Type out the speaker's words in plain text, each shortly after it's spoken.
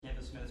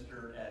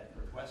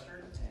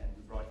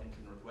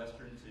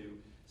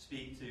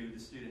speak to the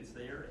students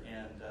there,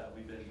 and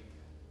we've been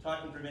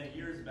talking for many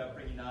years about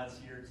bringing Oz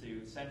here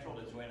to Central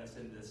to join us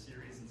in this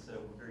series, and so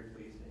we're very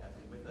pleased to have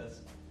him with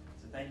us.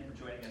 So thank you for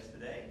joining us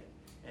today,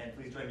 and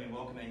please join me in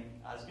welcoming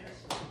Oz Guinness.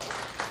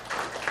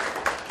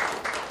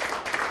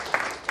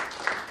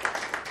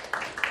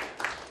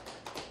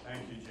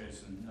 Thank you,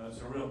 Jason.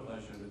 It's a real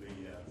pleasure to be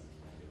here.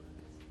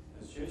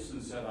 As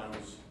Jason said, I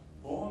was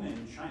born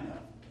in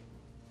China.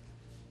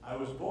 I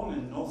was born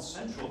in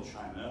north-central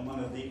China, one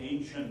of the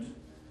ancient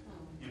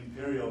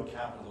imperial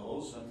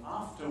capitals, and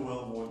after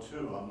World War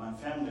II, my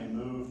family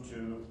moved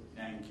to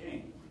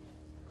Nanking.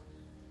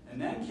 And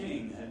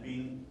Nanking had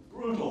been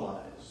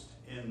brutalized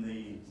in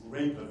the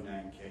rape of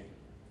Nanking,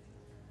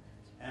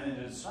 and it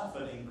had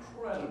suffered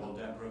incredible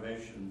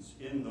deprivations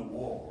in the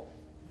war,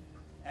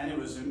 and it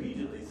was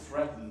immediately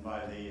threatened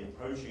by the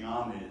approaching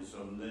armies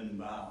of Lin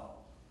Bao.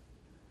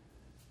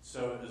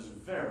 So it was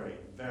very,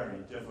 very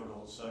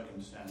difficult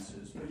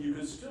circumstances, but you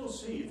could still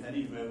see, if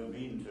any of you have ever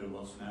been to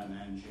what's now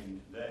Nanjing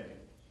today,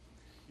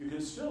 you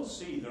can still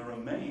see the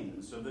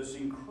remains of this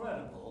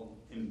incredible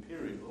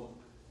imperial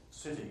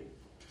city.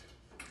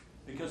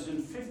 Because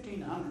in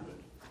 1500,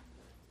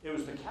 it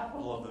was the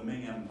capital of the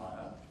Ming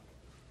Empire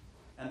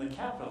and the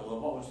capital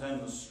of what was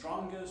then the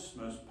strongest,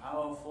 most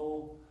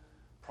powerful,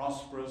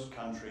 prosperous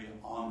country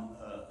on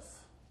earth.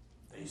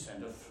 They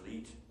sent a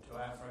fleet to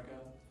Africa,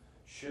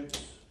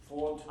 ships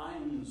 4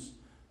 times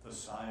the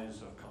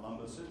size of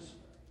Columbus's.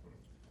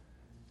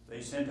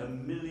 They sent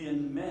 1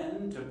 million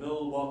men to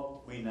build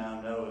what we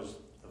now know as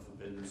the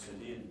Forbidden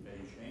City in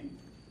Beijing.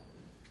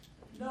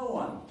 No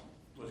one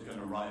was going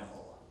to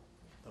rival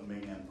the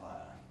Ming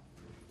Empire.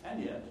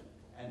 And yet,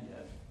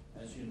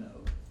 as you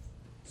know,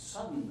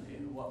 suddenly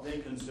what they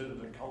considered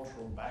a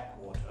cultural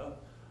backwater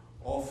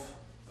off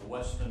the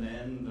western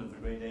end of the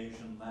great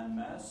Asian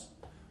landmass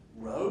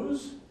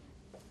rose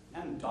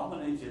and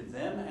dominated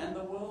them and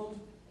the world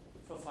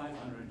for 500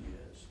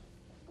 years.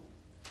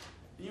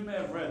 You may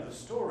have read the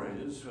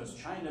stories as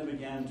China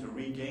began to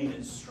regain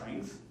its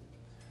strength.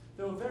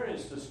 There were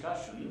various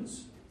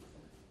discussions,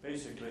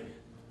 basically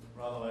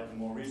rather like a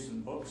more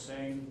recent book,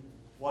 saying,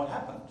 what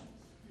happened?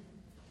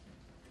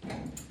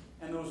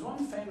 And there was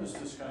one famous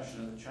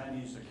discussion at the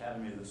Chinese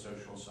Academy of the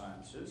Social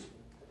Sciences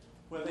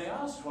where they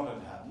asked what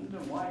had happened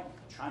and why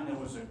China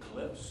was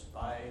eclipsed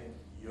by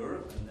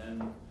Europe and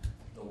then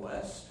the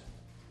West.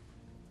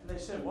 And they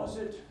said, was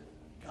it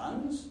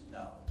guns?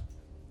 No.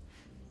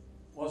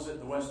 Was it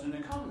the Western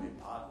economy?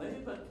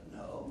 Partly, but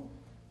no.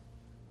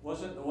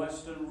 Was it the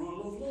Western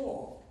rule of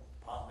law?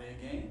 Partly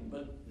again,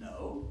 but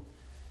no.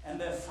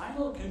 And their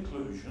final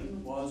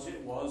conclusion was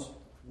it was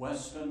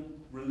Western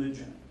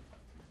religion.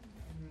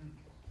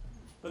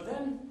 But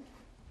then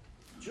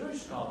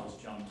Jewish scholars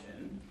jumped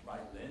in,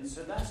 rightly, and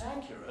said that's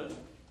accurate,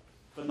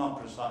 but not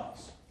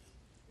precise.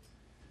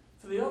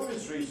 For the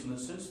obvious reason that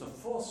since the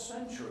 4th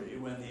century,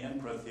 when the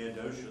Emperor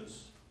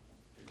Theodosius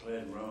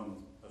declared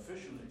Rome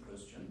officially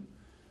Christian,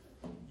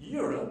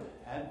 Europe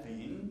had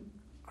been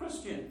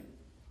Christian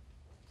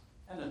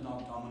and had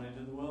not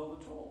dominated the world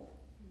at all.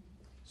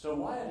 So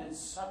why had it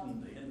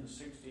suddenly, in the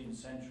 16th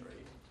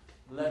century,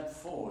 leapt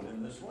forward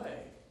in this way?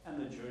 And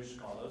the Jewish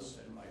scholars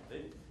said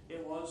rightly,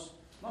 it was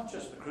not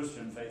just the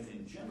Christian faith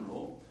in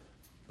general,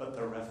 but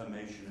the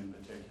Reformation in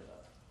particular.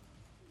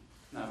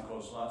 Now, of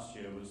course, last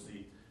year was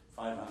the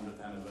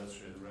 500th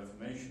anniversary of the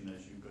Reformation,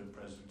 as you good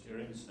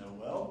Presbyterians know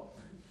well.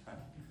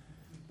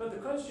 But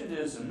the question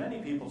is, and many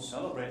people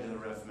celebrated the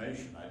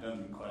Reformation, I don't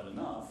think quite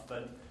enough,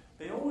 but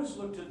they always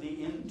looked at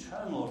the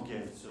internal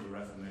gifts of the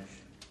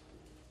Reformation.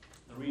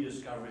 The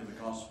rediscovery of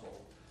the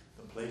gospel,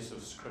 the place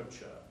of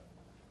scripture,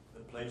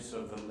 the place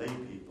of the lay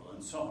people,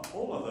 and so on.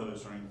 All of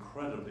those are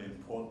incredibly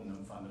important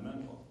and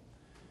fundamental.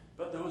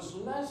 But there was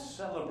less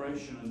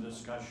celebration and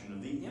discussion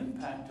of the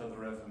impact of the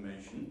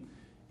Reformation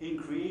in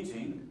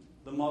creating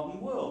the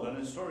modern world. And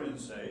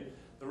historians say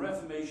the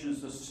Reformation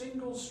is the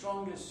single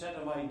strongest set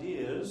of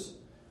ideas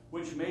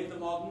which made the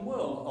modern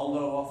world,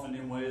 although often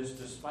in ways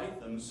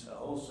despite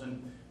themselves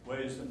and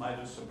ways that might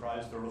have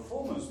surprised the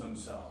reformers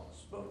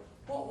themselves. But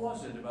what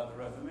was it about the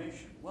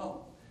Reformation?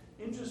 Well,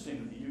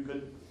 interestingly, you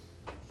could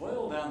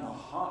boil down the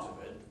heart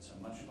of it, it's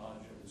a much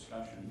larger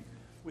discussion,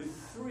 with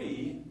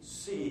 3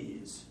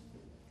 C's.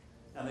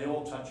 And they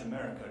all touch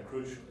America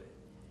crucially.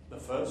 The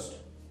first,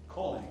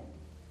 calling.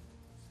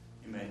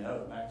 You may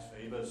know Max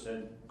Weber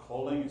said,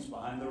 calling is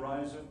behind the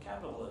rise of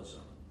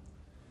capitalism.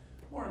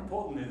 More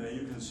importantly, though,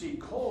 you can see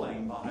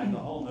calling behind the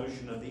whole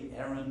notion of the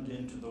errand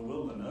into the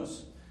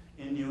wilderness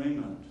in New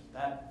England.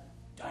 That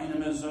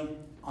dynamism,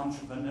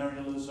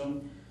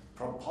 entrepreneurialism,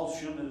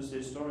 propulsion, as the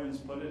historians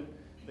put it,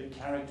 that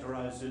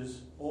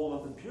characterizes all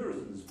of the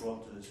Puritans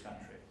brought to this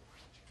country.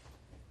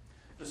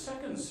 The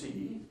second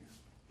C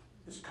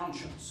is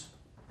conscience.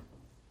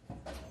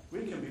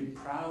 We can be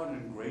proud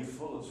and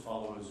grateful as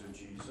followers of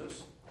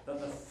Jesus that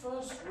the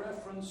first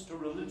reference to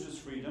religious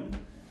freedom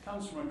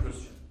comes from a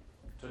Christian,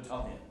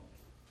 Tertullian,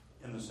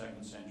 in the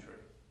 2nd century.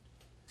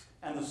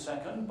 And the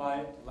second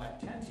by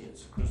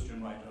Lactantius, a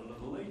Christian writer a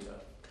little later.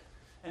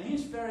 And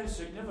he's very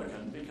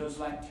significant because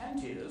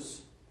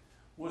Lactantius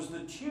was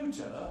the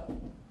tutor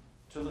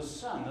to the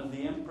son of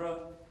the Emperor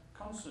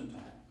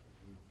Constantine.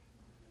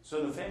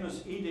 So the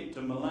famous Edict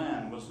of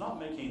Milan was not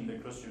making the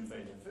Christian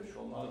faith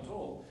official, not at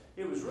all.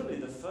 It was really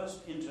the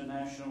first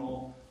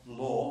international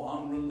law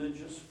on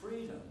religious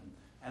freedom.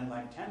 And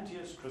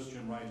Lactantius,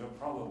 Christian writer,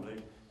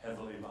 probably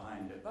heavily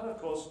behind it. But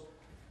of course,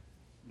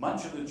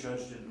 much of the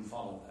church didn't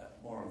follow that.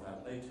 More of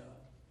that later.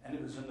 And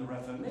it was in the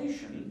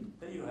Reformation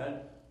that you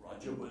had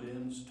Roger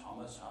Williams,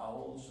 Thomas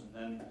Howells, and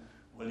then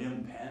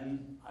William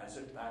Penn,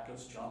 Isaac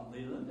Backus, John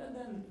Leland, and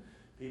then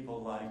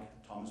people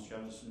like Thomas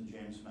Jefferson,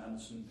 James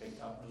Madison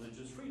picked up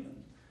religious freedom.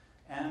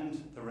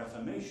 And the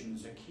Reformation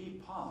is a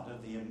key part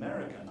of the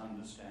American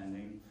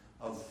understanding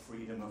of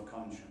freedom of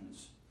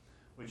conscience,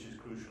 which is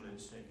crucially at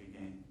stake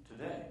again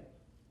today.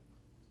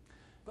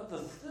 But the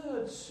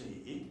third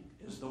C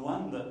is the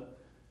one that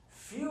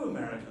few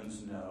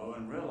Americans know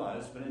and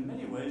realize, but in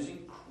many ways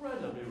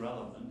incredibly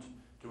relevant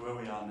to where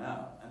we are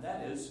now, and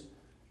that is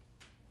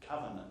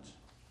covenant.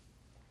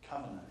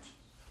 Covenant.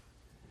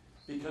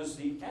 Because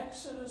the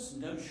Exodus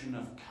notion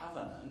of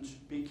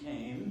covenant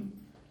became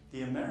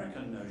the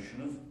American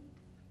notion of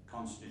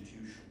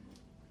constitution.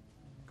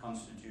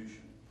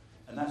 Constitution.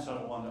 And that's what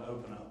I want to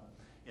open up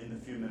in the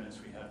few minutes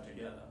we have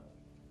together.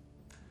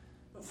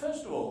 But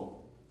first of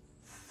all,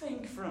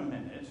 think for a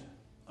minute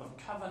of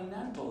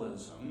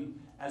covenantalism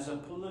as a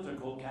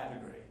political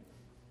category.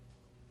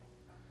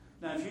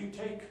 Now, if you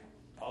take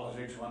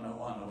Politics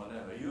 101 or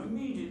whatever, you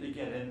immediately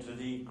get into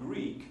the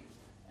Greek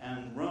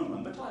and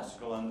Roman, the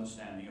classical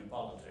understanding of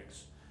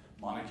politics.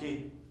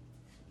 Monarchy,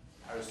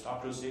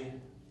 aristocracy,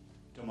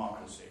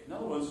 democracy. In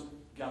other words,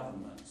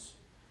 governments.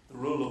 The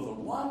rule of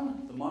the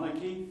one, the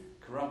monarchy,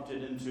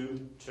 corrupted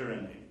into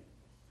tyranny.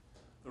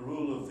 The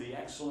rule of the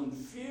excellent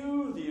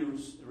few,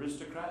 the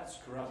aristocrats,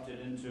 corrupted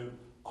into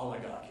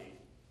oligarchy.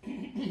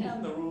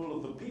 And the rule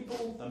of the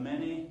people, the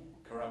many,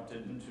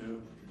 corrupted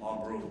into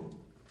mob rule.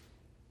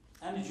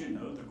 And as you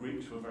know, the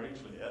Greeks were very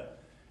clear.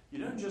 You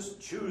don't just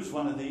choose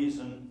one of these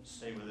and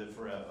stay with it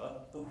forever.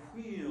 The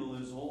wheel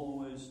is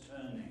always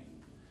turning.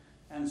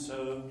 And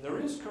so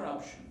there is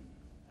corruption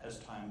as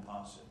time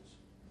passes.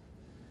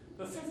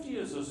 But 50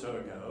 years or so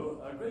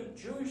ago, a great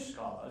Jewish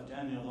scholar,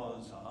 Daniel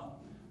Lazar,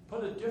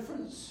 put a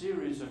different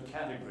series of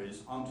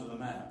categories onto the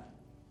map.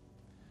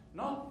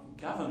 Not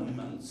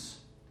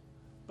governments,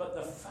 but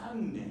the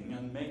founding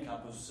and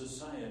makeup of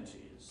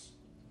societies.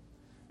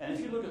 And if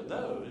you look at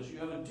those, you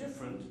have a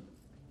different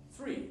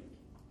three.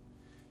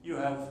 You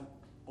have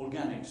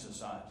organic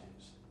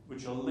societies,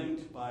 which are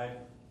linked by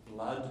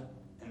blood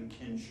and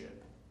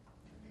kinship,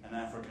 an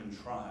African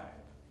tribe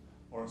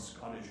or a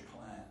Scottish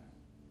clan.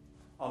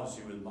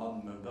 Obviously, with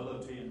modern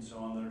mobility and so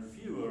on, there are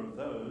fewer of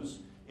those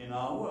in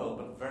our world,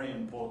 but very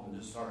important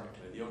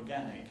historically, the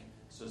organic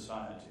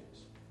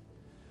societies.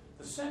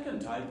 The second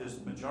type is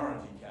the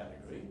majority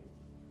category,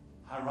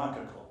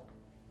 hierarchical,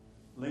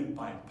 linked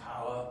by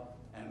power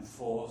and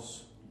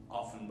force,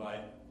 often by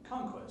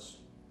conquest.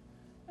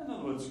 In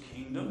other words,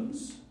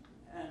 kingdoms,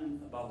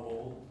 and above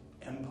all,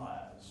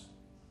 empires.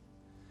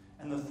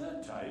 And the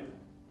third type,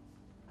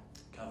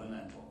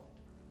 covenantal,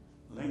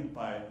 linked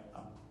by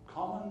a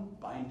common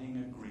binding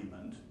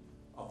agreement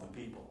of the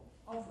people,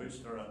 of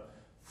which there are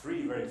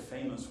three very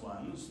famous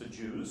ones: the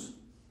Jews,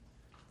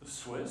 the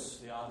Swiss,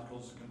 the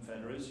Articles of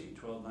Confederacy,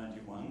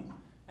 1291,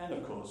 and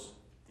of course,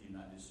 the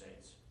United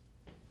States.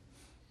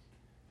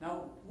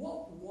 Now,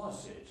 what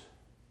was it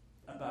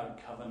about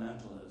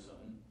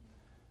covenantalism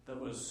that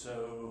was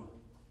so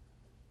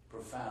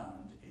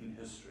profound in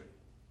history?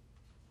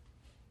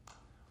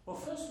 Well,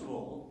 first of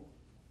all,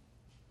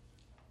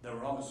 there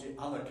were obviously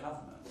other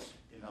covenants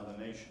in other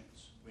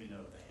nations. We know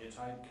the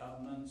Hittite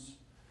covenants,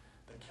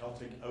 the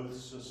Celtic Oath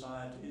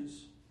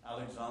Societies,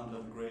 Alexander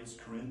the Great's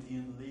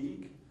Corinthian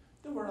League.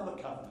 There were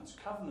other covenants.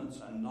 Covenants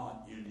are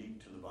not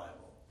unique to the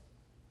Bible.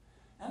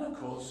 And of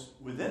course,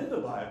 within the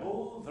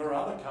Bible, there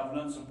are other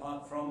covenants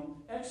apart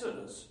from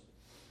Exodus.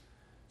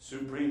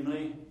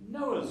 Supremely,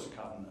 Noah's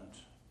covenant,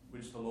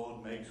 which the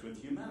Lord makes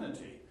with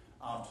humanity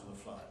after the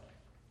flood.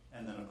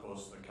 And then, of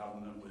course, the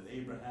covenant with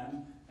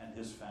Abraham and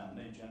his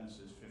family,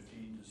 Genesis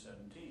 15 to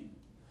 17.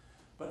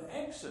 But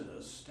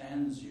Exodus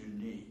stands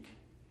unique,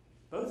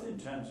 both in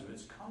terms of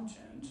its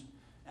content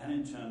and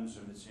in terms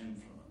of its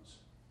influence.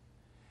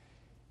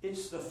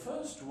 It's the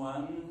first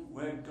one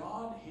where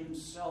God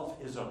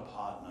himself is a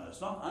partner. It's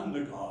not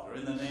under God or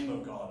in the name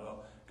of God or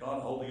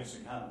God holding us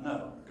accountable.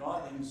 No,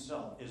 God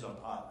himself is a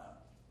partner.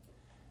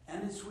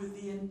 And it's with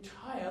the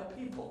entire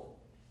people.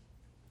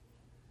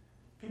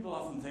 People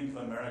often think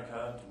of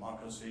America,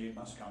 democracy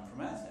must come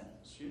from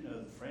Athens. You know,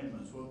 the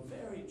framers were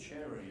very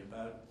chary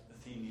about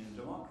Athenian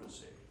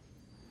democracy.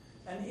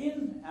 And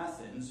in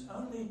Athens,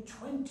 only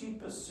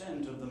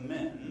 20% of the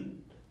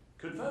men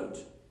could vote,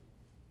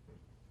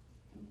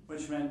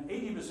 which meant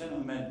 80% of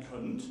the men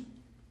couldn't,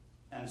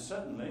 and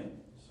certainly,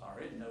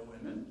 no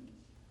women,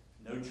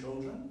 no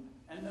children,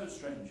 and no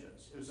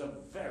strangers. It was a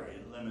very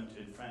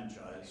limited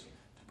franchise,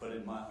 to put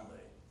it mildly.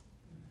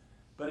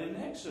 But in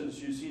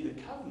Exodus, you see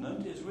the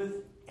covenant is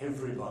with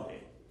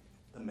everybody.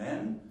 The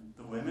men,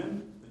 the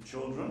women, the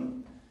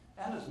children,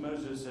 And as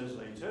Moses says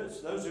later,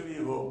 it's those of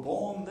you who are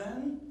born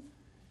then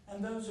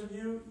and those of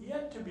you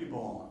yet to be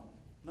born.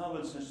 In other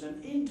words, it's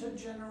an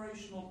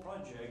intergenerational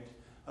project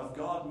of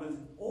God with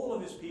all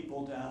of his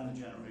people down the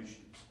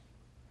generations.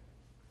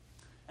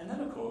 And then,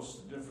 of course,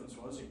 the difference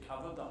was it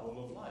covered the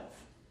whole of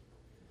life.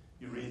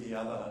 You read the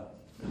other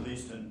Middle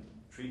Eastern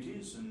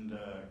treaties and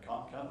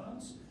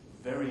covenants,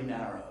 very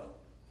narrow.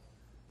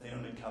 They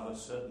only cover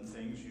certain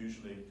things,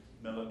 usually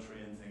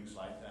military and things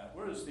like that.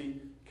 Whereas the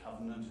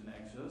covenant in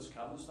Exodus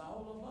covers the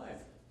whole of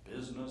life.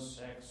 Business,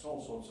 sex,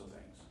 all sorts of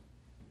things.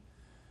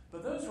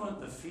 But those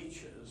weren't the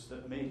features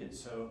that made it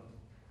so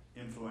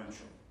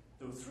influential.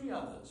 There were three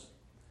others.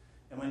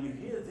 And when you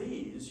hear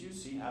these, you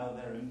see how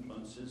their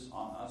influence is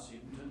on us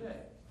even today.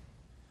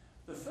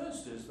 The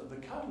first is that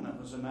the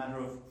covenant was a matter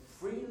of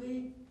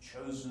freely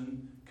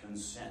chosen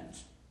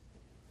consent.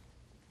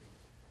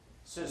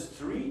 It says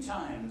 3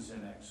 times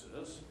in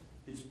Exodus,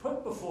 it's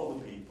put before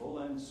the people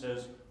and it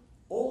says,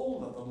 all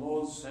that the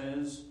Lord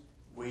says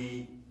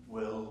we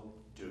will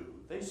do.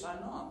 They sign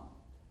on.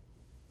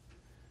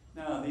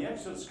 Now, the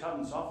Exodus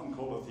covenant is often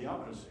called a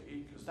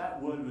theocracy because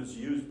that word was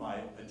used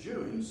by a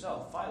Jew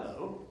himself,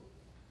 Philo.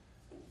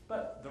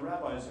 But the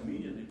rabbis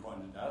immediately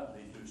pointed out,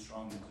 they do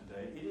strongly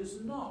today, it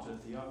is not a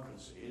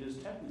theocracy. It is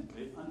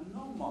technically a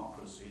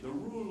nomocracy, the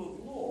rule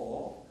of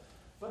law,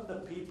 but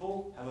the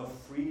people have a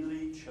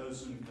freely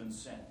chosen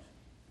consent.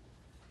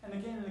 And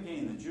again,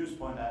 the Jews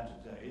point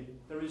out today,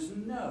 there is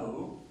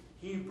no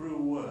Hebrew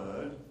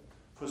word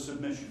for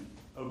submission.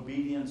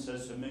 Obedience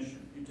as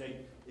submission. You take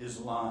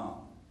Islam.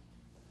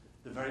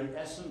 The very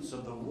essence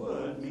of the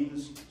word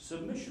means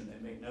submission.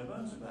 They make no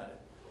bones about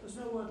it. There's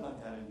no word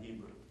like that in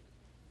Hebrew.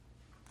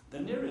 The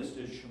nearest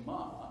is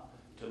Shema,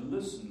 to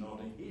listen or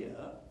to hear,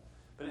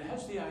 but it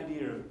has the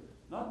idea of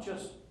not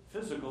just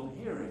physical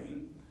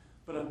hearing,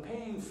 but of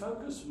paying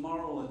focused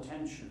moral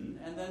attention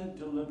and then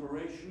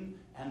deliberation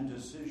and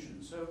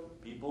decision. So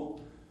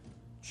people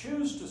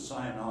choose to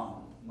sign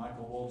on.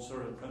 Michael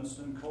Walzer at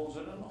Princeton calls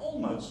it an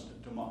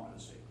almost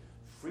democracy.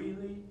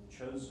 Freely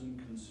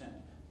chosen consent.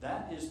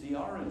 That is the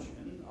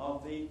origin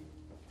of the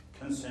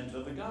consent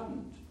of the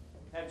government,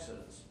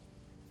 Exodus.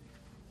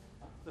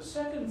 The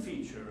second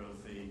feature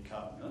of the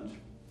covenant,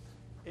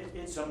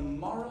 it's a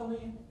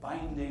morally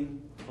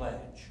binding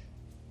pledge.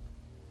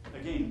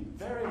 Again,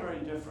 very, very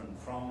different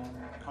from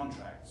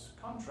contracts.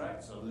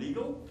 Contracts are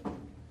legal,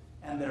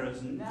 and they're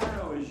as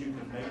narrow as you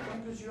can make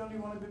them because you only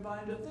want to be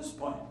bound at this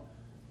point,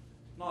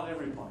 not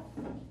every point.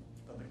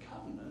 But the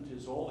covenant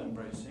is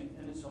all-embracing,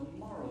 and it's a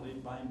morally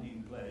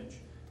binding pledge,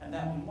 and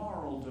that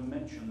moral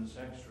dimension that's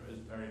extra is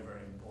very,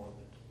 very important.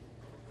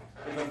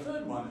 But the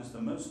third one is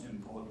the most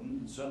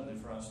important, certainly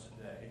for us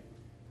today.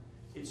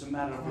 It's a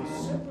matter of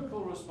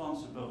reciprocal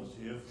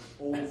responsibility of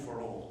all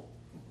for all.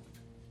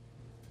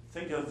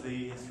 Think of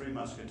the 3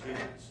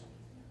 Musketeers.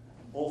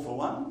 All for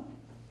one,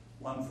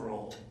 one for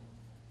all.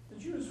 The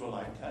Jews were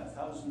like that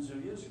thousands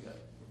of years ago.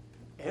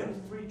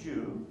 Every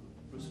Jew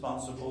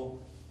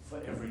responsible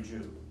for every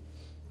Jew.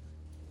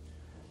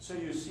 So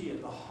you see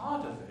at the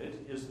heart of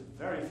it is the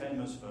very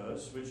famous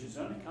verse, which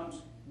only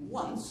comes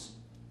once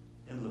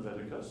in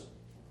Leviticus.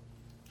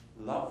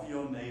 Love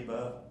your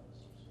neighbor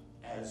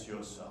as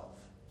yourself.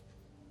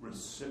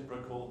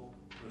 Reciprocal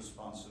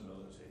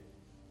responsibility.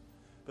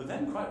 But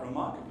then quite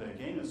remarkably,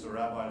 again, as the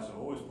rabbis have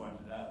always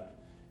pointed out,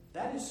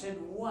 that is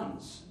said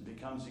once and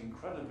becomes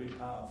incredibly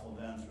powerful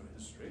down through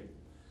history.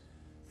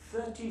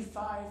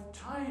 35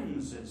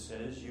 times it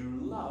says you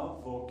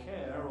love or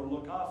care or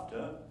look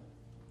after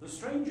the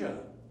stranger.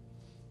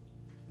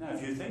 Now,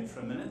 if you think for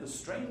a minute, the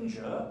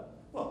stranger,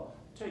 well,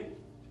 take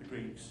the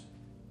Greeks.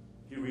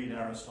 You read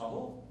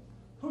Aristotle.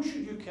 Who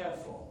should you care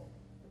for?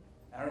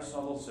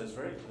 Aristotle says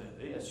very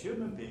clearly, as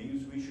human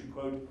beings, we should,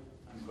 quote,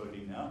 I'm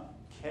quoting now,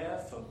 care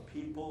for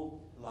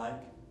people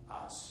like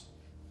us.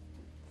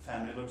 The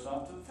family looks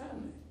after the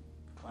family,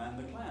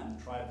 the clan,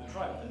 the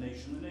tribe, the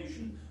nation, the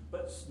nation,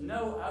 but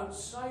no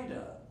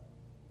outsider.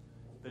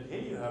 But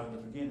here you have at the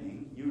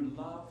beginning, you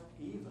love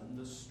even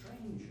the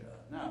stranger.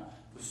 Now,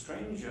 the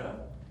stranger,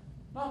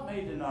 not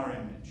made in our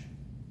image.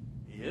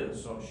 He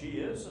is or she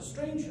is a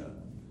stranger.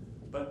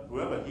 But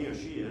whoever he or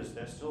she is,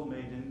 they're still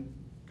made in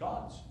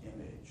God's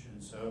image.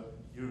 And so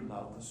you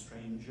love the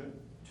stranger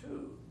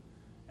too.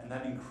 And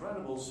that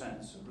incredible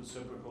sense of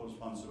reciprocal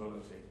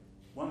responsibility.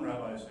 One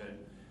rabbi said,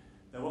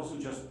 there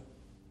wasn't just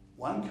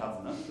one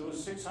covenant, there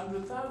was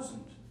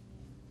 600,000.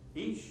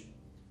 Each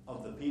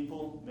of the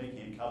people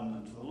making a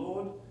covenant to the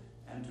Lord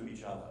and to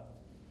each other.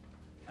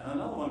 And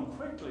another one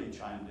quickly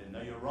chimed in,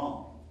 no, you're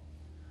wrong.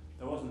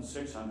 There wasn't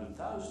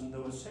 600,000,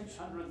 there was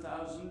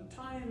 600,000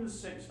 times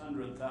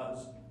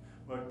 600,000.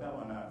 Work that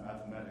one out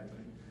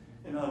mathematically.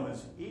 In other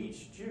words,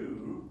 each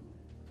Jew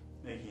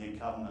making a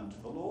covenant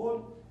to the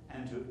Lord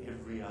and to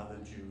every other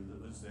Jew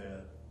that was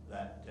there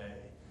that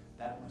day.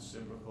 That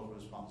reciprocal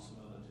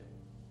responsibility.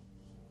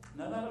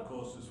 Now that, of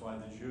course, is why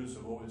the Jews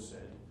have always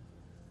said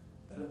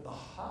that at the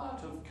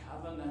heart of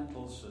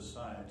covenantal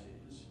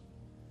societies,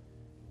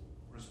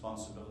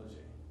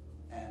 responsibility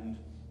and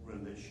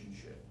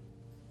relationship.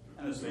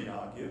 And as they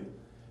argue,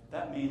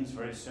 That means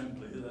very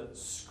simply that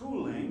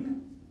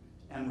schooling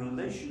and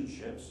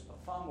relationships are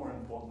far more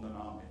important than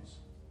armies.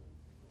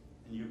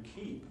 And you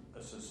keep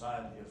a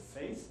society of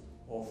faith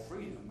or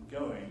freedom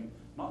going,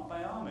 not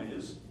by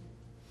armies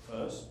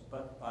first,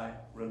 but by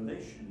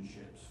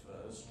relationships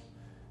first.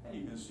 And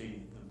you can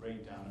see the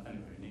breakdown,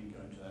 anyway, we needn't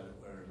go into that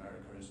where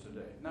America is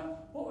today. Now,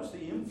 what was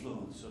the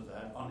influence of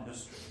that on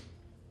history?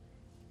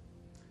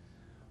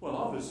 Well,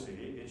 obviously,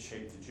 it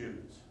shaped the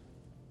Jews.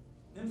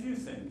 And if you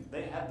think,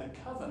 they had the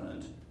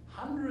covenant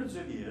hundreds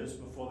of years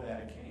before they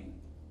had a king.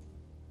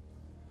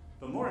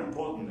 But more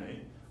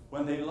importantly,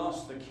 when they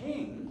lost the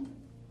king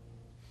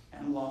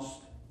and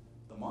lost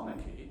the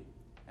monarchy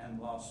and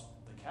lost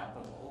the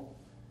capital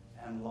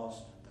and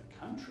lost the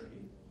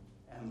country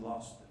and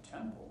lost the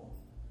temple,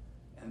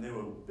 and they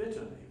were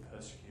bitterly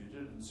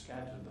persecuted and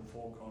scattered the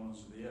four corners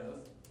of the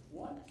earth,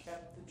 what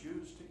kept the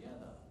Jews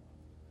together?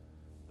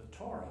 The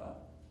Torah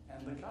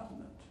and the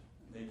covenant.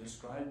 They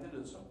described it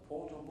as a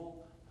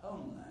portable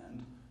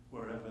homeland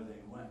wherever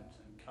they went.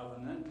 And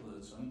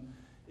covenantalism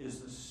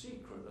is the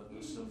secret of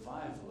the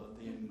survival of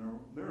the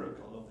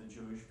miracle of the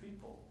Jewish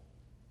people.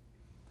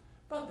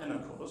 But then,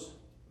 of course,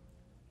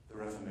 the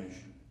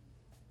Reformation.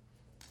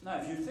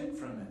 Now, if you think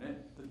for a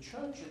minute, the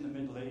church in the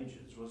Middle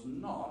Ages was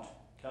not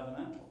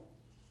covenantal.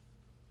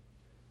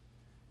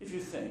 If you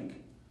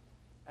think,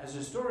 as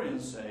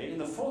historians say, in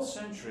the 4th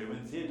century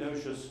when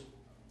Theodosius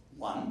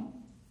won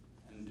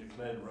and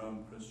declared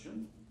Rome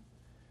Christian,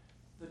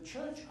 the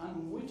church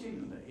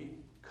unwittingly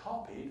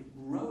copied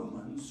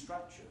Roman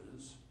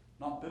structures,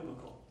 not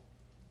biblical.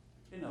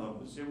 In other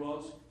words, it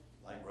was,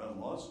 like Rome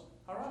was,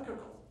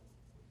 hierarchical.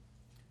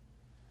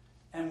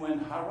 And when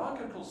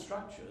hierarchical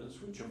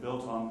structures, which are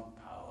built on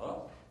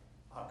power,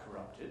 are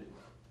corrupted,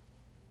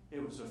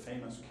 it was a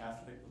famous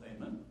Catholic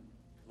layman,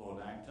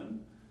 Lord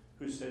Acton,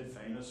 who said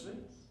famously,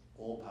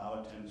 all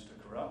power tends to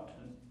corrupt,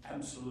 and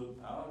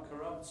absolute power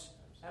corrupts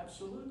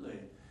absolutely.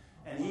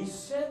 And he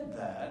said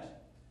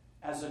that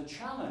as a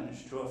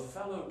challenge to a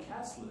fellow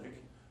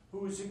Catholic who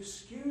was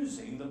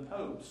excusing the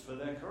popes for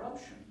their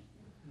corruption.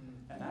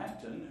 And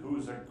Acton, who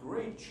was a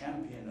great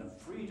champion of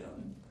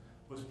freedom,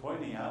 was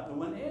pointing out that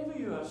whenever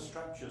you have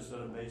structures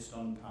that are based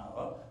on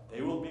power,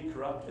 they will be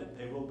corrupted,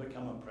 they will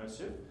become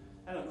oppressive.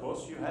 And of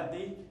course, you had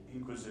the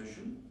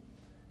Inquisition.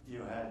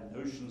 You had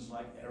notions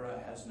like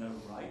error has no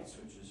rights,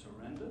 which is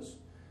horrendous.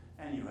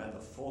 And you had the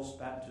forced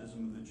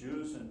baptism of the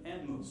Jews and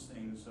endless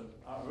things that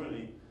are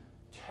really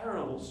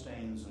terrible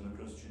stains in the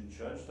Christian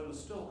church that are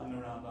still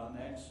hung around our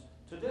necks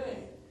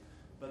today.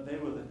 But they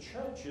were the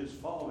churches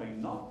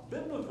following not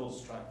biblical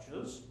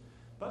structures,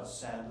 but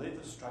sadly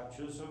the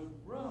structures of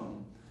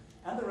Rome.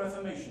 And the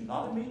Reformation,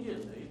 not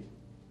immediately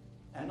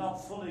and not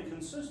fully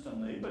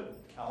consistently,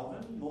 but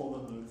Calvin, more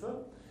than Luther,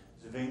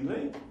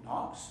 Zwingli,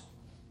 Knox,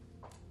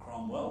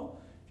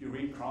 Cromwell. If you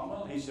read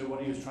Cromwell, he said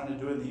what he was trying to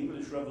do in the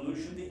English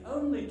Revolution, the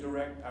only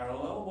direct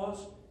parallel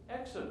was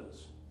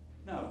Exodus.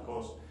 Now, of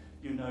course,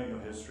 you know your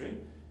history.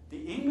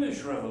 The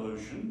English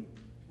Revolution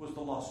was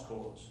the lost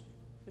cause.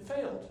 It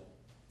failed.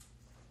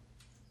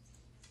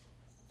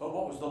 But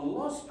what was the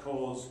lost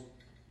cause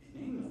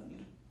in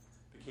England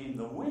became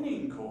the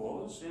winning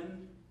cause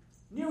in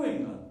New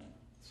England.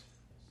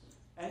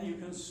 And you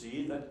can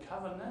see that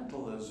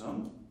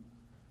covenantalism,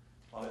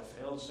 well, it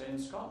failed, say, in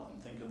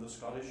Scotland. Think of the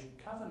Scottish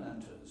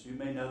Covenanters. You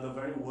may know the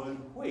very word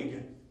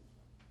Whig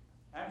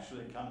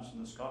actually comes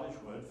from the Scottish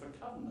word for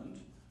covenant,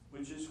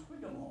 which is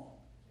Whigamore,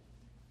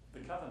 the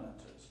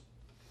Covenanters.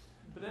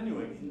 But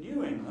anyway, in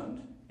New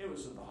England, it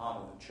was at the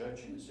heart of the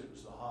churches, it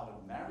was the heart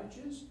of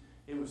marriages,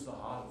 it was the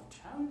heart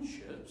of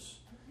townships,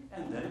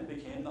 and then it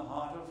became the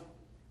heart of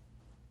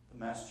the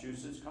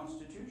Massachusetts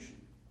Constitution.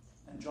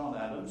 And John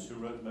Adams, who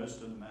wrote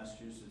most of the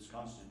Massachusetts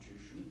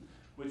Constitution,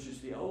 which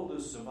is the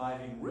oldest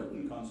surviving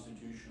written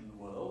constitution in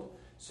the world,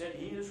 said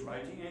he is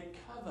writing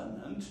a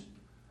covenant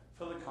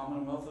for the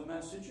Commonwealth of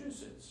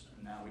Massachusetts.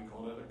 And now we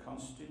call it a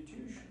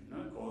constitution.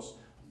 And of course,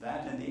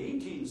 that in the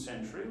 18th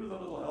century, with a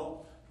little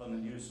help from the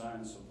new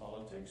science of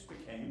politics,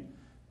 became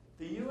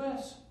the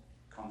U.S.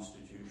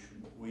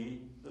 Constitution,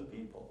 we the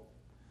people.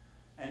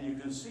 And you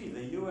can see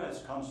the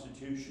U.S.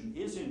 Constitution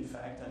is in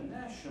fact a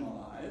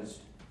nationalized,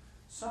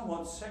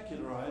 somewhat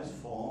secularized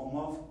form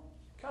of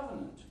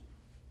covenant,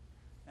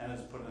 and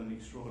has put an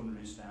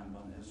extraordinary stamp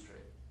on history.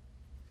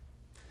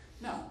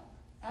 Now,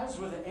 as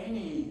with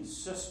any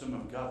system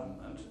of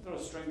government, there are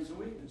strengths and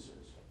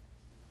weaknesses.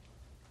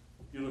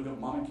 You look at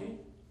monarchy,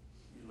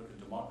 you look at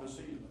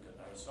democracy, you look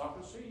at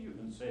aristocracy, you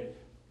can say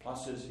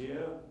pluses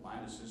here,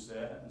 minuses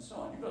there, and so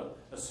on. You've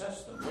got to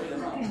assess them, weigh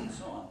them up, and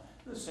so on.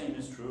 The same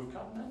is true of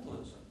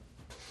covenantalism.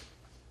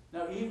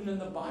 Now, even in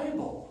the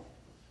Bible,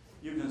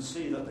 you can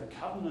see that the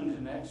covenant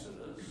in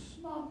Exodus,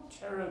 not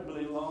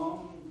terribly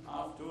long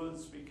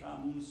afterwards,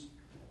 becomes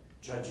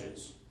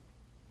Judges.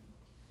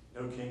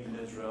 No king in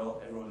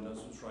Israel, everyone does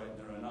what's right in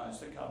their own eyes.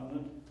 The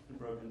covenant is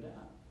broken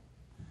down.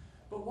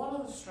 But what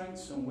are the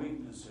strengths and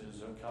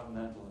weaknesses of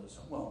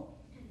covenantalism? Well,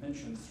 I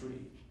mentioned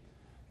three.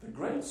 The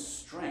great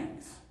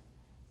strength,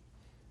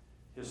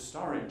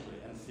 historically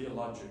and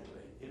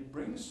theologically, it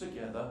brings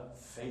together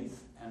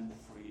faith and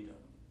freedom.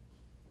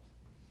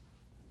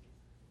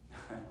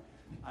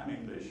 I'm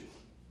English.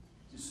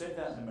 You say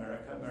that in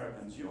America,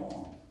 Americans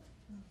yawn.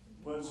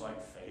 Words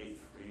like faith,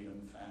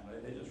 freedom, family,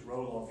 they just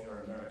roll off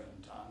your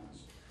American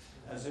tongues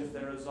as if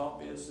they're as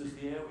obvious as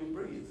the air we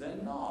breathe. They're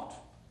not.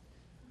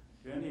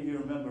 Do any of you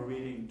remember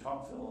reading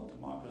Tocqueville,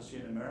 Democracy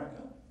in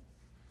America?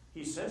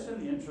 He says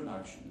in the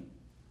introduction,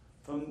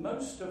 for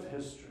most of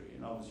history,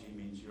 and obviously he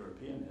means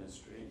European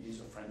history, he's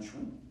a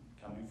Frenchman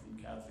coming from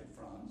Catholic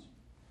France.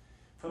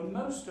 For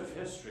most of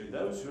history,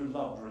 those who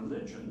loved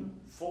religion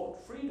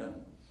fought freedom,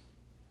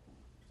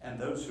 and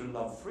those who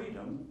loved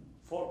freedom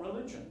fought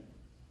religion.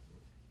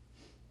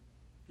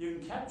 You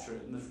can capture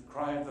it in the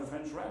cry of the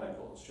French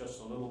radicals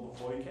just a little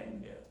before he came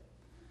here.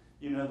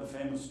 You know the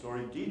famous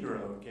story,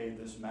 Diderot gave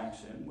this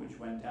maxim, which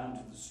went down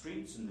to the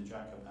streets in the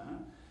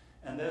Jacobins,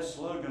 and their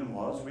slogan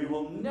was, we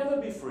will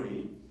never be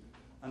free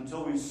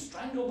until we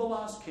strangle the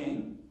last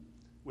king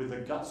with the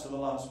guts of the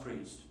last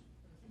priest.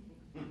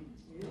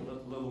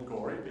 A little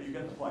gory, but you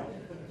get the point.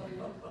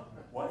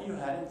 What you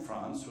had in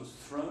France was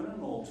throne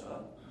and altar,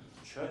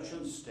 church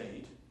and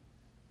state,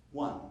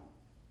 one.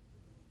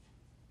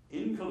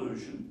 In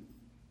collusion,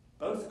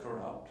 both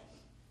corrupt,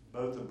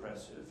 both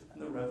oppressive,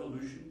 and the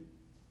revolution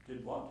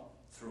did what?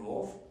 Threw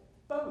off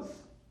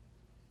both.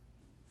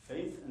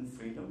 Faith and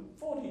freedom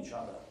fought each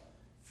other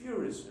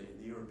furiously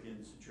in the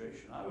European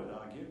situation. I would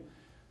argue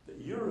that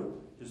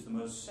Europe is the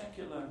most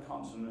secular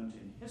continent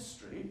in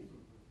history,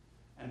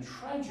 and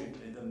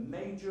tragically the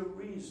major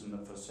reason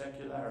for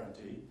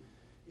secularity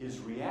is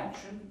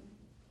reaction,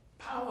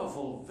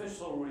 powerful,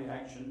 visceral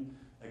reaction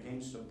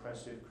against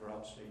oppressive,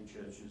 corrupt state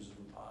churches of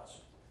the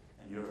past.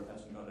 And Europe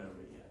hasn't got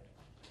over it yet.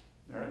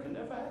 America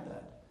never had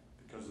that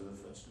because of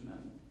the First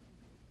Amendment.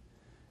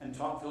 And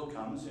Tocqueville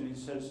comes and he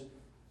says,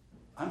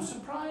 I'm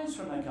surprised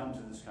when I come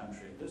to this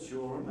country. This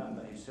you'll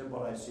remember. He said,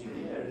 what I see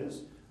here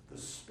is the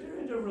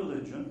spirit of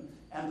religion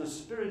and the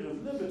spirit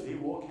of liberty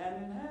walk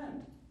hand in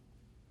hand.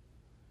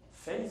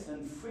 Faith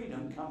and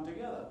freedom come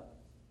together.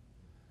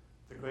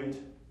 The great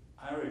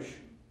Irish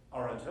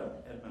orator,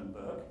 Edmund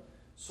Burke,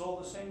 saw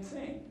the same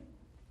thing.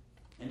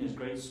 In his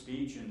great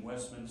speech in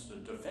Westminster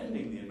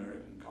defending the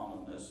American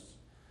colonists,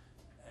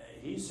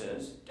 he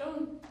says,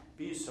 don't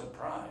be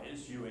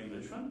surprised, you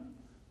Englishmen,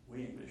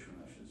 we Englishmen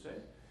I should say,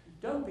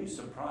 don't be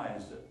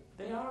surprised that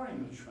they are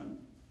Englishmen,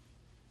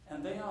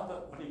 and they are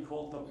what he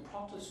called the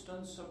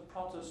Protestants of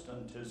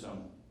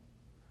Protestantism.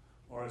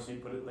 Or as he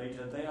put it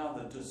later, they are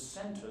the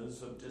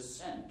dissenters of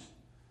dissent.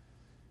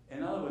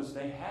 In other words,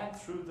 they had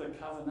through the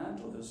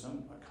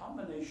covenantalism a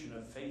combination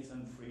of faith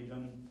and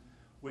freedom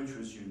which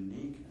was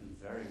unique and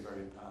very,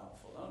 very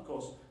powerful. And of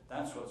course,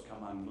 that's what's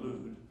come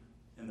unglued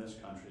in this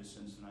country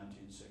since the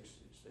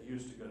 1960s. They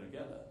used to go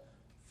together,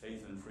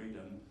 faith and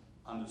freedom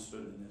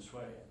understood in this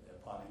way. They're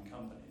parting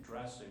company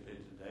drastically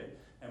today,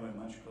 and we're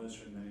much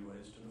closer in many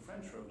ways to the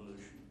French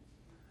Revolution.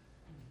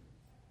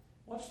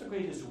 What's the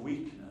greatest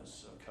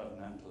weakness of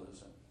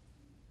covenantalism?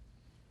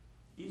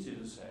 Easy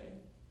to say.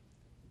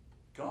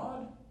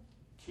 God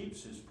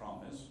keeps his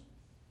promise,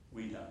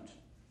 we don't.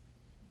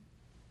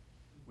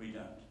 We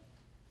don't.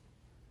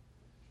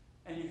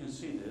 And you can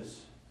see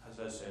this, as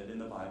I said, in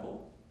the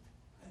Bible,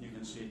 and you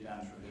can see it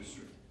down through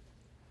history.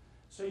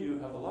 So you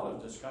have a lot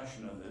of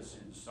discussion of this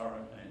in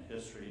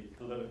history,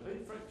 politically.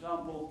 For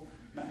example,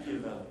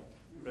 Machiavelli.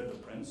 You read The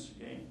Prince,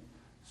 again,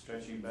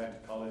 stretching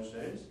back to college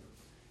days.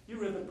 You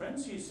read The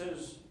Prince, he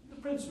says, the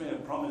prince may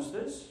have promised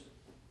this.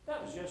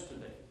 That was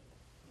yesterday.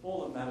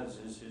 All that matters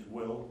is his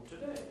will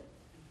today.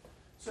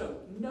 So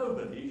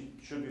nobody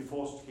should be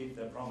forced to keep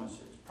their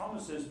promises.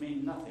 Promises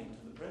mean nothing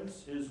to the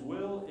prince. His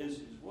will is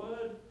his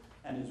word,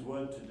 and his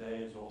word today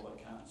is all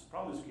that counts.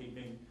 Promise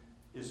keeping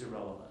is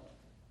irrelevant.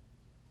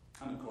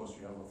 And of course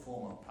you have a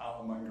form of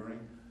power mongering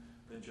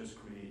that just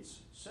creates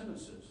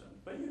cynicism.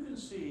 But you can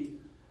see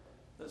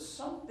that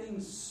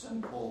something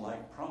simple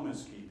like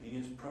promise keeping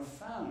is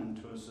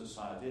profound to a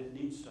society. It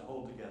needs to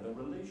hold together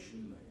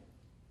relationally.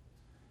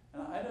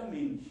 And I don't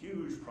mean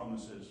huge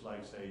promises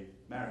like, say,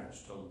 marriage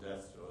till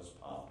death do us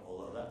part,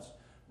 although that's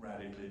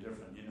radically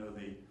different. You know,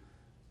 the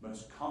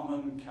most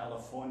common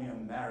California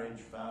marriage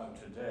vow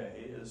today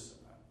is,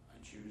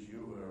 I choose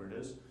you, whoever it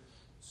is,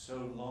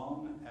 so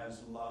long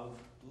as love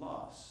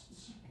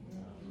lasts.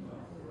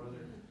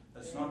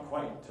 That's not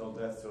quite till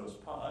death do us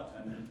part,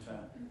 and it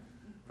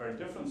very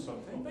different sort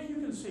of thing. But you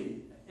can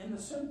see, in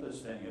the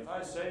simplest thing, if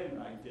I say,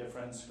 my dear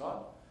friend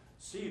Scott,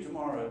 see you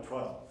tomorrow at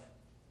 12,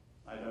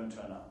 I don't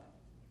turn up.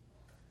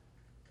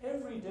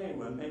 Every day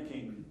we're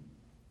making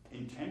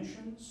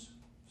intentions,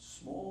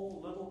 small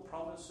little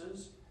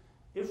promises.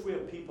 If we are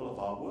people of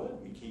our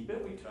word, we keep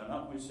it, we turn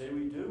up, we say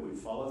we do, we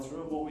follow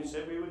through on what we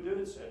said we would do,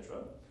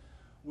 etc.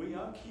 We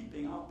are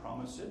keeping our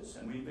promises,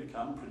 and we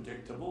become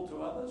predictable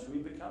to others, we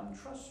become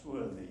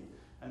trustworthy.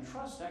 And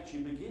trust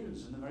actually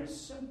begins in the very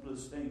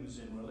simplest things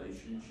in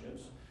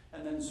relationships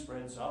and then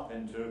spreads up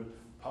into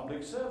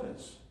public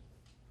service.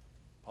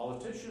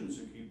 Politicians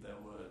who keep their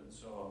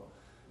words or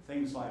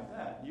things like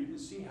that. You can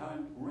see how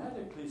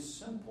radically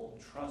simple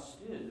trust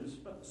is,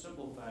 but the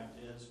simple fact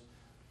is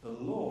The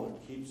Lord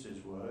keeps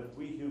his word.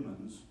 We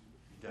humans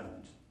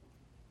don't.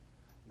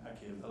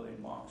 Machiavelli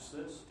mocks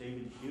this.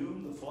 David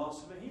Hume, the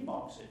philosopher, he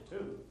mocks it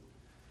too.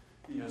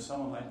 You know,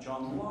 someone like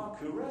John Locke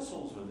who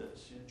wrestles with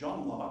this. You know,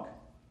 John Locke,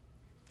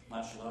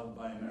 much loved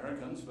by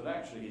Americans, but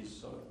actually he's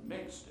sort of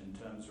mixed in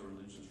terms of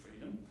religious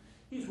freedom.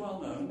 He's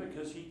well known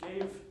because he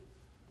gave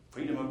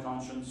freedom of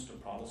conscience to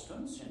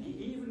Protestants, and he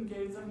even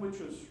gave them, which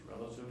was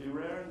relatively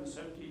rare in the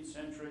 17th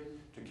century,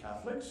 to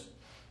Catholics,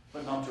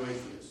 but not to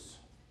atheists.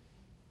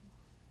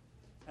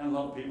 And a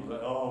lot of people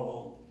go, oh,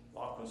 well,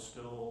 Locke was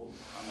still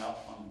hung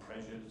up on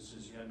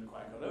prejudices, he hadn't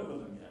quite got over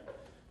them yet.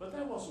 But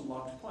that wasn't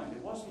Locke's point.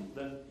 It wasn't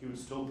that he was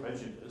still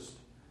prejudiced.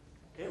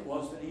 It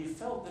was that he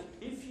felt that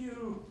if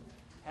you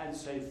had,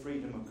 say,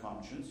 freedom of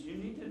conscience, you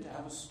needed to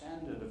have a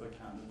standard of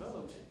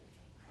accountability.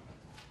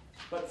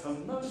 But for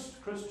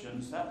most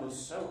Christians, that was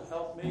so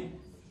help me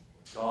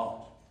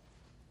God.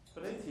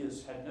 But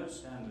atheists had no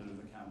standard of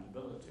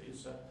accountability,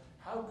 so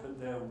how could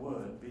their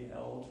word be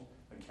held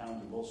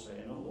accountable,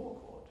 say, in a law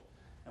court?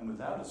 And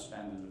without a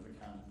standard of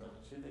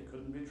accountability, they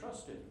couldn't be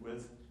trusted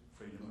with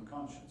freedom of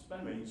conscience.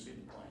 But anyway, you see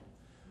the point.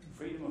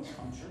 Freedom of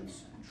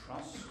conscience and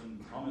trust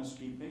and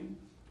promise-keeping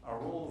are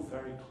all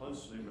very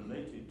closely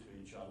related to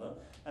each other,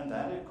 and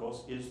that, of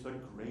course, is the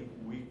great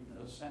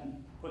weakness.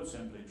 And put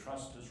simply,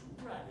 trust is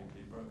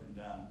radically broken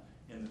down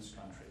in this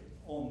country,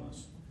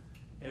 almost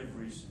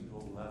every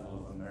single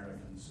level of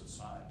American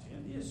society.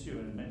 And the issue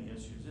in many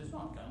issues is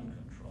not gun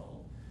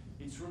control,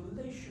 it's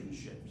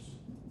relationships.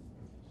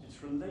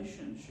 It's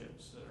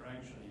relationships that are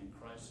actually in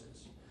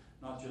crisis,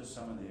 not just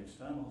some of the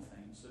external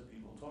things that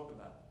people talk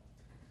about.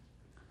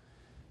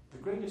 The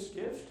greatest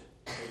gift,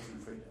 faith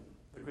and freedom.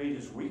 The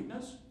greatest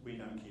weakness, we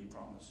don't keep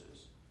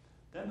promises.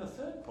 Then the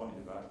third point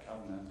about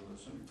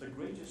covenantalism, the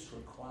greatest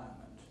requirement.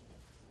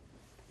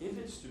 If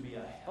it's to be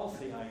a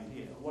healthy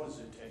idea, what does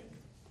it take?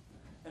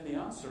 And the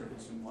answer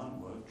is, in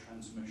one word,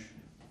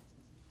 transmission.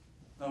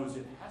 In other words,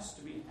 it has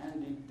to be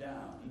handed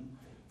down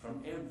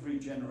from every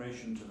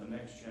generation to the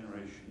next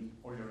generation,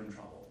 or you're in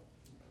trouble.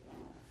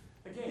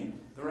 Again,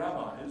 the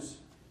rabbis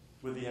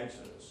with the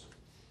Exodus,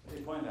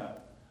 they point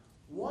out,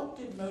 what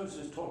did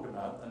Moses talk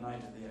about the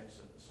night of the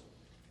Exodus?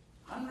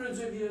 Hundreds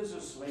of years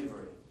of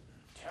slavery,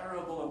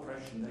 terrible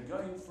oppression. They're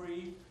going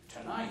free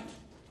tonight.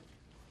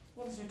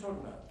 What does he talk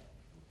about?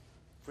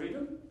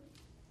 Freedom?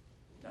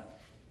 No.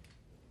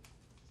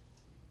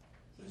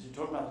 Does he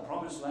talk about the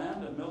promised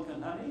land of milk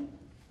and honey?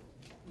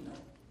 No.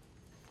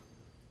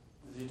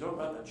 Does he talk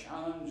about the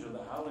challenge of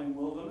the howling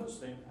wilderness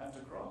they have to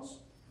cross?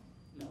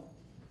 No.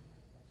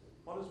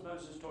 What does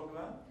Moses talk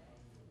about?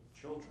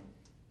 Children.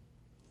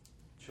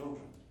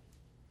 Children.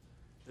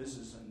 This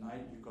is a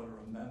night you've got to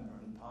remember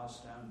and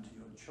pass down to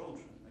your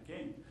children.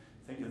 Again,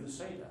 think of the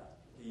Seder,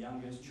 the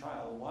youngest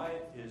child. Why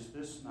is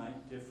this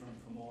night different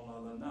from all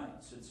other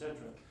nights, etc.?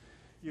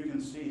 You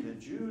can see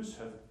that Jews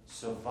have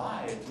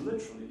survived,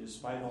 literally,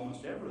 despite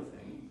almost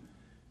everything,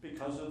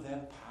 because of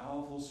their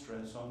powerful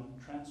stress on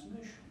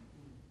transmission.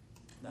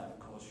 That, of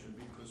course, should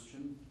be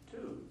Christian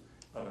too.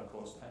 But, of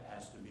course, that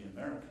has to be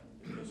American,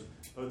 because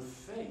both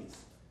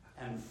faith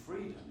and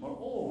freedom are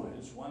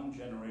always one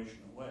generation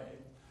away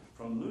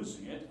from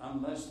losing it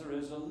unless there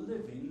is a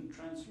living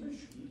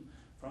transmission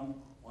from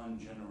one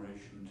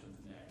generation to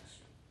the next.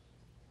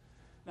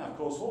 Now, of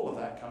course, all of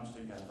that comes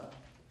together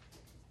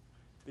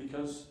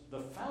because the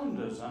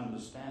founders'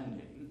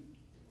 understanding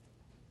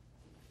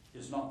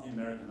is not the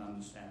American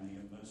understanding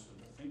of most of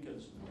the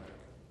thinkers in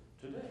America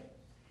today.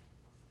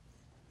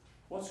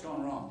 What's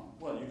gone wrong?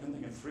 Well, you can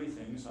think of three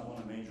things. I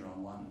want to major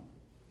on one.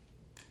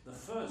 The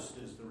first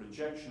is the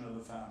rejection of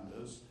the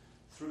founders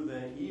through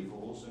their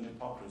evils and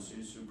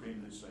hypocrisy,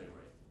 supremely slavery.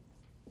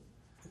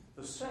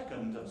 The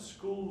second are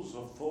schools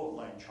of thought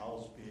like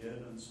Charles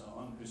Beard and so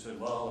on, who said,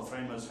 well, the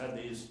framers had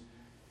these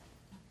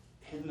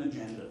hidden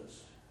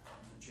agendas.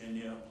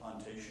 Virginia,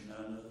 plantation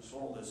owners,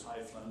 all this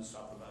high-flown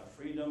stuff about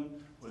freedom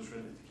was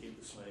really to keep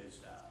the slaves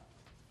down.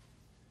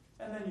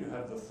 And then you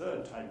have the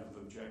third type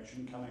of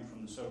objection coming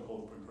from the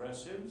so-called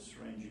progressives,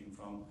 ranging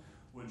from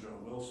Woodrow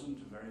Wilson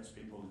to various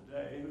people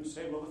today, who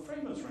say, well, the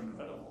framers were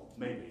incredible,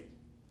 maybe.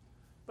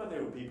 But they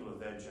were people of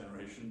their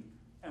generation,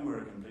 and we're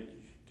a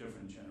completely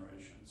different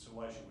generation, so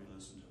why should we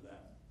listen to them?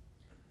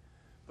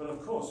 But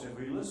of course, if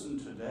we listen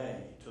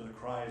today to the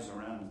cries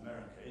around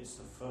America, it's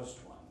the first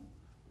one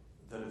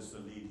that is the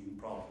leading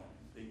problem,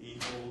 the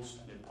evils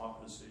and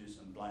hypocrisies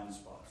and blind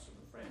spots of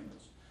the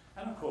framers.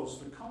 And of course,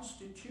 the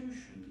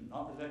Constitution,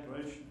 not the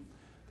Declaration,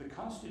 the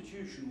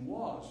Constitution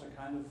was a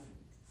kind of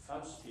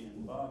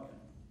Faustian bargain.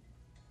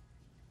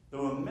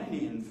 There were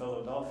many in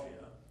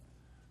Philadelphia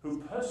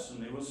who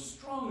personally were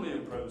strongly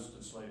opposed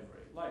to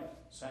slavery, like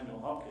Samuel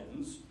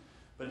Hopkins,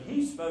 but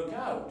he spoke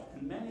out,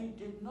 and many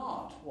did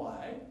not.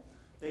 Why?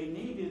 They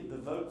needed the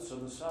votes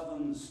of the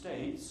southern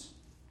states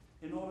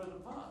in order to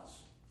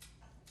pass.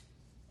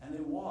 And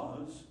it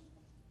was,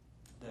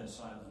 their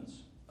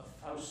silence, a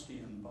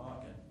Faustian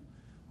bargain,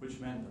 which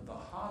meant that the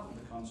heart of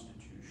the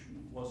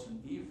Constitution was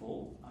an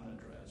evil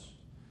unaddressed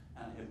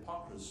and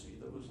hypocrisy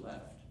that was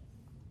left.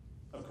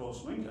 Of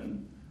course,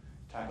 Lincoln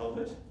tackled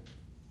it,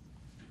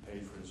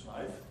 paid for his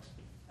life,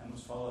 and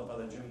was followed by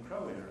the Jim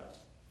Crow era.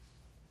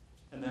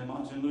 And then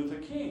Martin Luther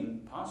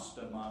King,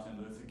 Pastor Martin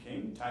Luther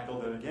King,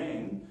 tackled it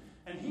again,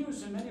 and he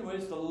was in many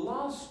ways the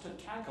last to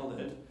tackle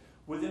it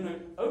within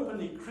an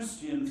openly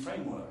Christian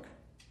framework.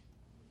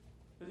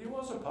 But he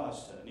was a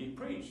pastor, and he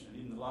preached, and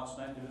in the last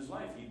night of his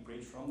life, he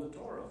preached from the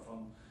Torah,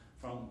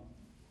 from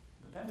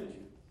the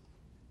Pentateuch.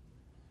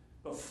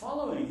 But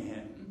following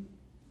him,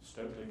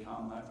 Stokely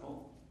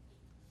Carmichael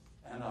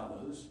and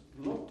others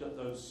looked at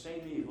those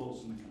same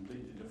evils in a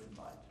completely different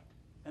light.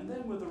 And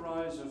then with the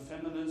rise of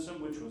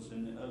feminism, which was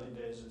in the early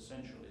days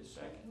essentially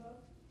secular,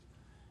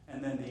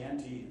 and then the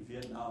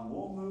anti-Vietnam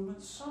War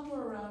movement,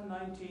 somewhere around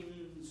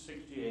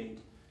 1968,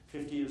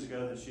 50 years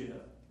ago this year,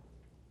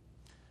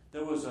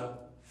 there was a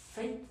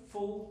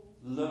fateful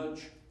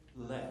lurch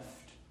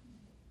left.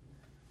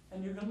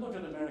 And you can look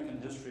at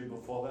American history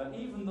before that.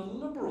 Even the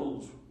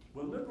liberals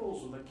were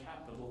liberals with a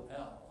capital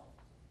L.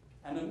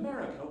 And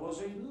America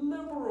was a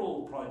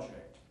liberal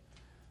project,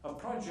 a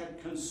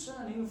project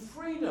concerning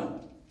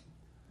freedom.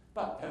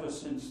 But ever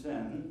since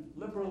then,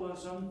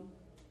 liberalism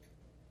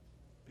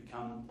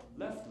become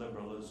left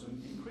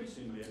liberalism.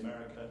 Increasingly,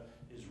 America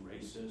is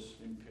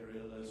racist,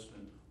 imperialist,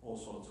 and all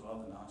sorts of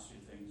other nasty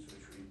things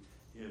which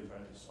we hear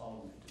very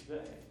solemnly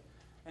today.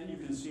 And you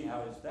can see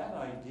how it's that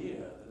idea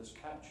that has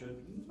captured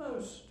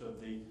most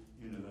of the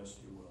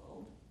university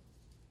world,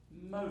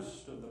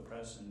 most of the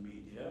press and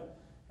media,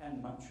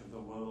 and much of the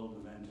world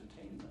of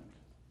entertainment.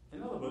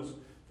 In other words,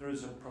 there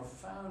is a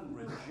profound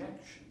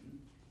rejection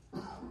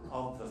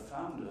of the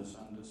founders'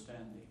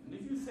 understanding. And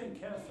if you think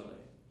carefully,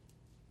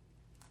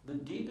 the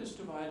deepest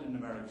divide in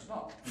America is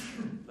not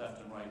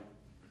left and right,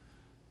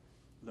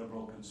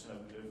 liberal,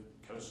 conservative,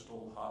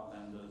 coastal,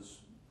 heartlanders,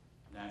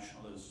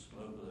 nationalists,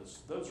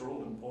 globalists. Those are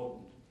all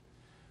important.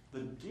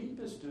 The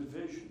deepest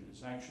division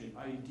is actually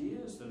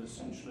ideas that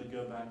essentially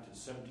go back to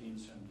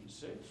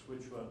 1776,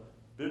 which were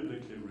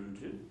biblically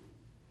rooted,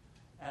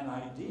 and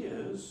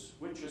ideas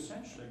which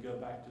essentially go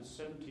back to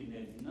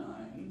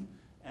 1789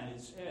 and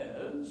its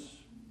heirs,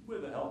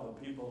 with the help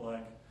of people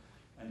like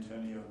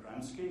Antonio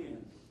Gramsci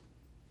and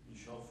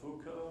Michel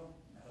Foucault,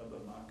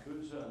 Herbert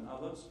Marcuse and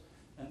others,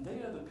 and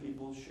they are the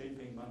people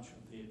shaping much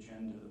of the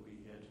agenda that we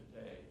hear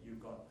today.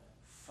 You've got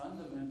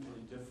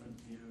fundamentally different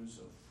views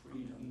of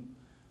freedom,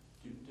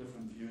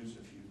 different views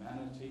of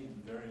humanity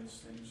and various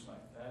things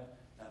like that,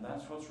 and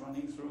that's what's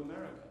running through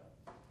America.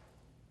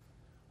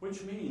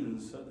 Which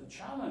means that the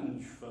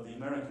challenge for the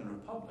American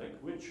Republic,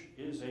 which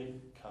is a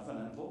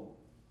covenantal,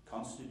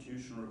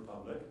 constitutional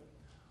republic,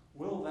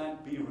 will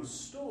that be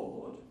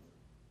restored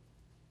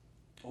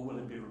or will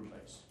it be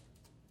replaced?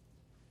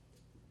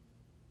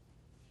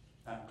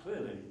 Now,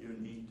 clearly, you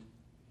need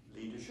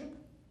leadership.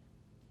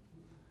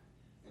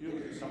 You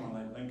look at someone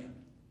like Lincoln.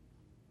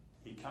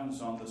 He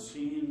comes on the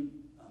scene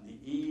on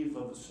the eve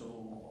of the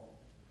Civil War.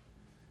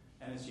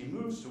 And as he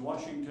moves to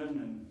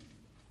Washington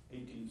in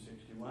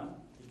 1861,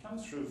 he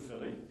comes through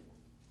Philly,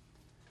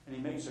 and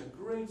he makes a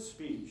great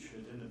speech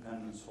at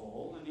Independence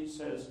Hall, and he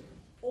says,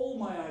 all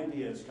my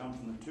ideas come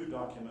from the two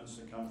documents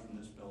that come from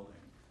this building.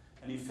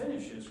 And he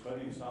finishes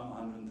quoting Psalm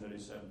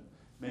 137.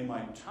 May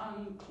my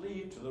tongue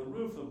cleave to the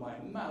roof of my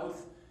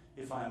mouth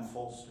if I am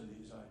false to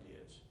these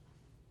ideas.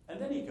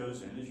 And then he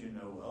goes in, as you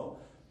know well,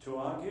 to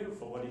argue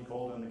for what he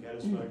called in the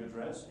Gettysburg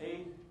Address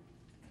a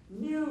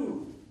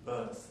new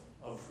birth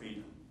of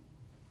freedom.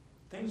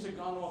 Things had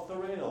gone off the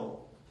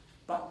rail,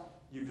 but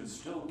you could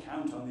still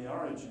count on the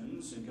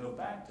origins and go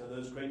back to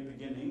those great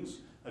beginnings,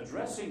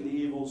 addressing the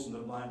evils and the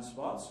blind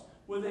spots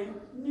with a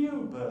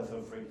new birth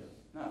of freedom.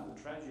 Now,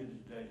 the tragedy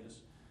today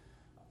is,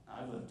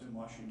 I've lived in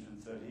Washington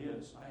 30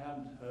 years. I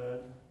haven't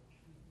heard,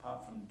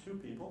 apart from two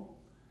people,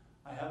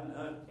 I haven't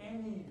heard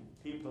any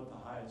people at the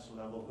highest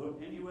level who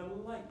are anywhere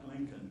like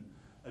Lincoln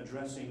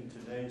addressing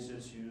today's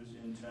issues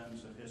in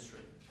terms of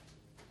history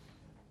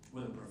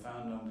with a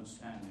profound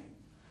understanding.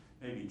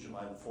 Maybe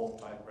July the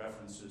 4th type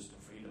references to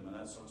freedom and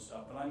that sort of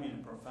stuff, but I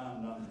mean a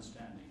profound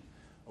understanding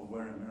of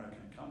where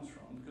America comes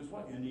from, because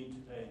what you need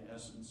today, in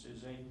essence,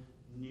 is a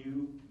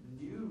new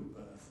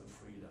birth of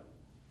freedom.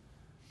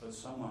 But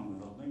someone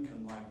with a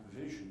Lincoln-like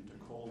vision to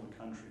call the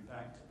country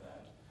back to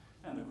that.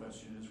 And the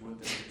question is,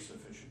 would there be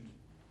sufficient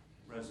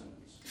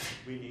resonance?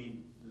 We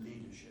need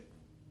leadership.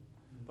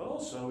 But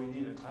also, we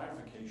need a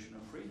clarification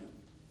of freedom.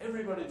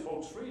 Everybody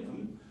talks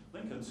freedom.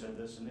 Lincoln said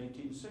this in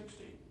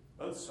 1860.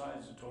 Both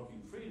sides are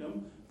talking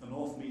freedom. The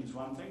North means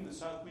one thing, the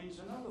South means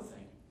another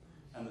thing.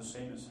 And the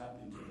same is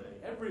happening today.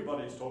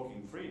 Everybody's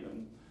talking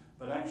freedom,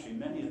 but actually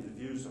many of the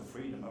views of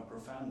freedom are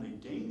profoundly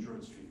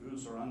dangerous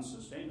views or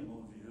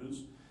unsustainable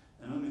views,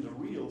 and only the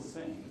real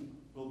thing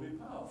will be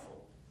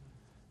powerful.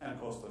 And of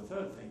course, the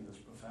third thing that's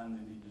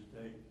profoundly needed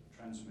today,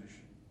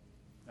 transmission.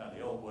 Now,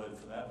 the old word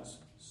for that was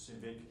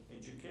civic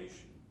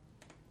education.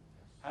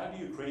 How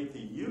do you create the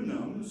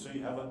unum so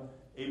you have a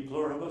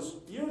pluribus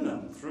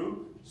unum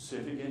through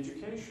civic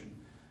education?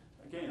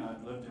 Again,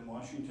 I've lived in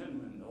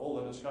Washington, and all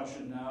the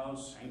discussion now,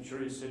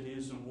 sanctuary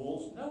cities and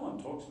walls, no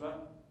one talks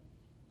about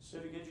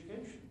civic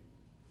education.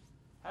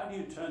 How do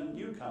you turn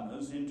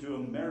newcomers into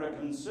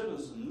American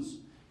citizens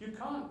You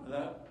can't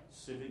without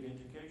civic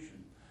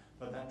education.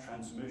 But that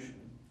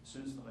transmission,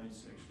 since the late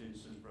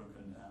 60s, has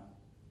broken down.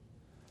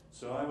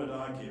 So I would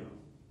argue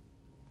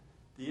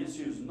the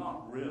issue is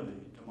not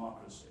really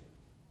democracy.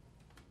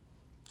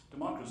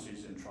 Democracy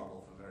is in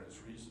trouble for various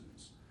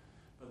reasons,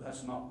 but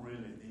that's not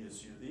really the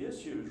issue. The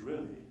issue is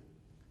really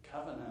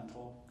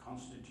covenantal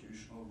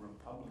constitutional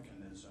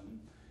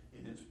republicanism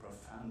in its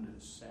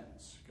profoundest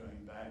sense,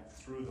 going back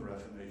through the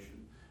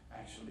Reformation,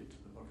 actually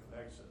to the book of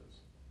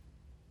Exodus.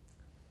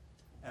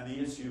 And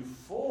the issue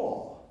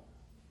for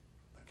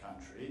the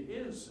country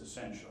is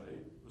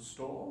essentially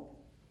restore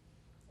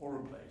or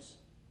replace.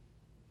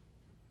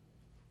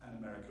 And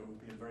America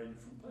would be a very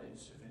different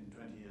place if in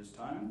 20 years'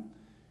 time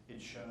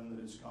it's shown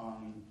that it's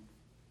gone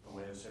the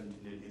way of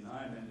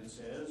 1789 and its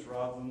heirs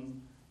rather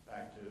than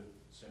back to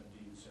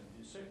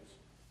 1776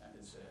 and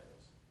its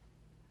heirs.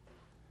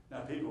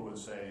 Now people would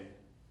say,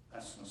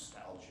 that's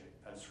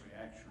nostalgic, that's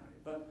reactionary.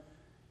 But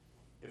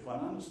if one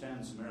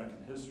understands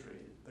American history,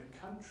 the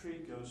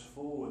country goes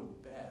forward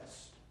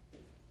best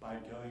by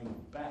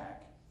going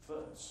back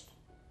first.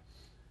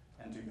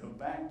 And to go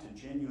back to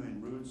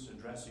genuine roots,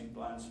 addressing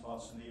blind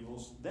spots and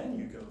evils, then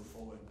you go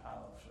forward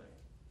powerfully.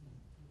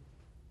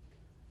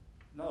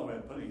 Another way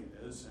of putting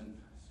it is, and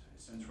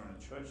since we're in a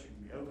church, you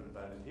can be open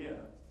about it here,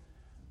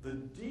 the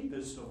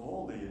deepest of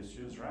all the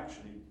issues are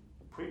actually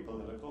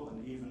pre-political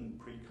and even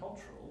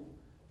pre-cultural.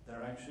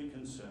 They're actually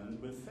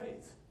concerned with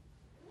faith.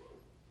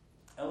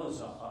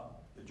 Elazar,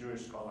 the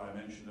Jewish scholar I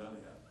mentioned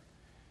earlier,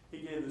 he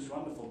gave this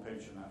wonderful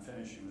picture, and I'm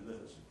finishing with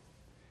this.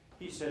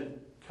 He said,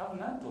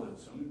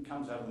 covenantalism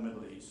comes out of the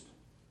Middle East,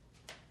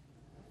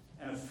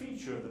 and a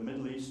feature of the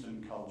Middle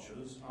Eastern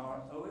cultures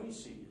are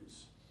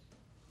oases.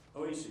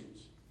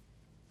 Oases.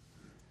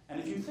 And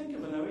if you think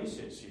of an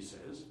oasis, he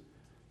says,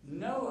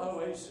 no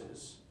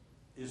oasis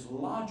is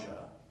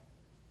larger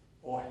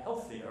or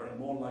healthier and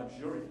more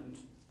luxuriant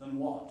than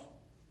what?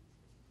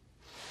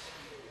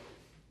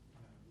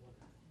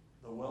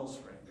 The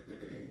wellspring,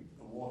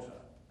 the water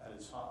at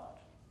its heart.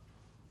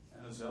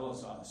 And as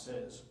Elazar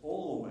says,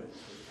 always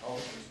with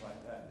cultures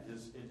like that, it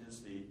is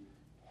the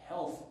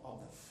health of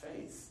the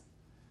faith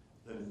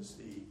that is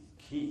the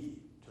key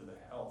to the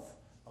health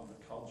of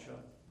the culture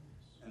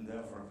and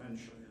therefore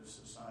eventually of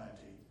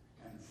society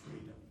and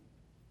freedom.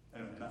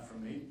 Anyway, enough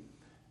from me,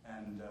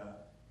 and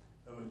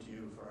over to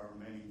you for our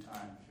remaining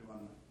time if you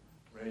want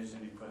to raise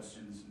any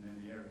questions in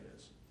any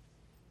areas.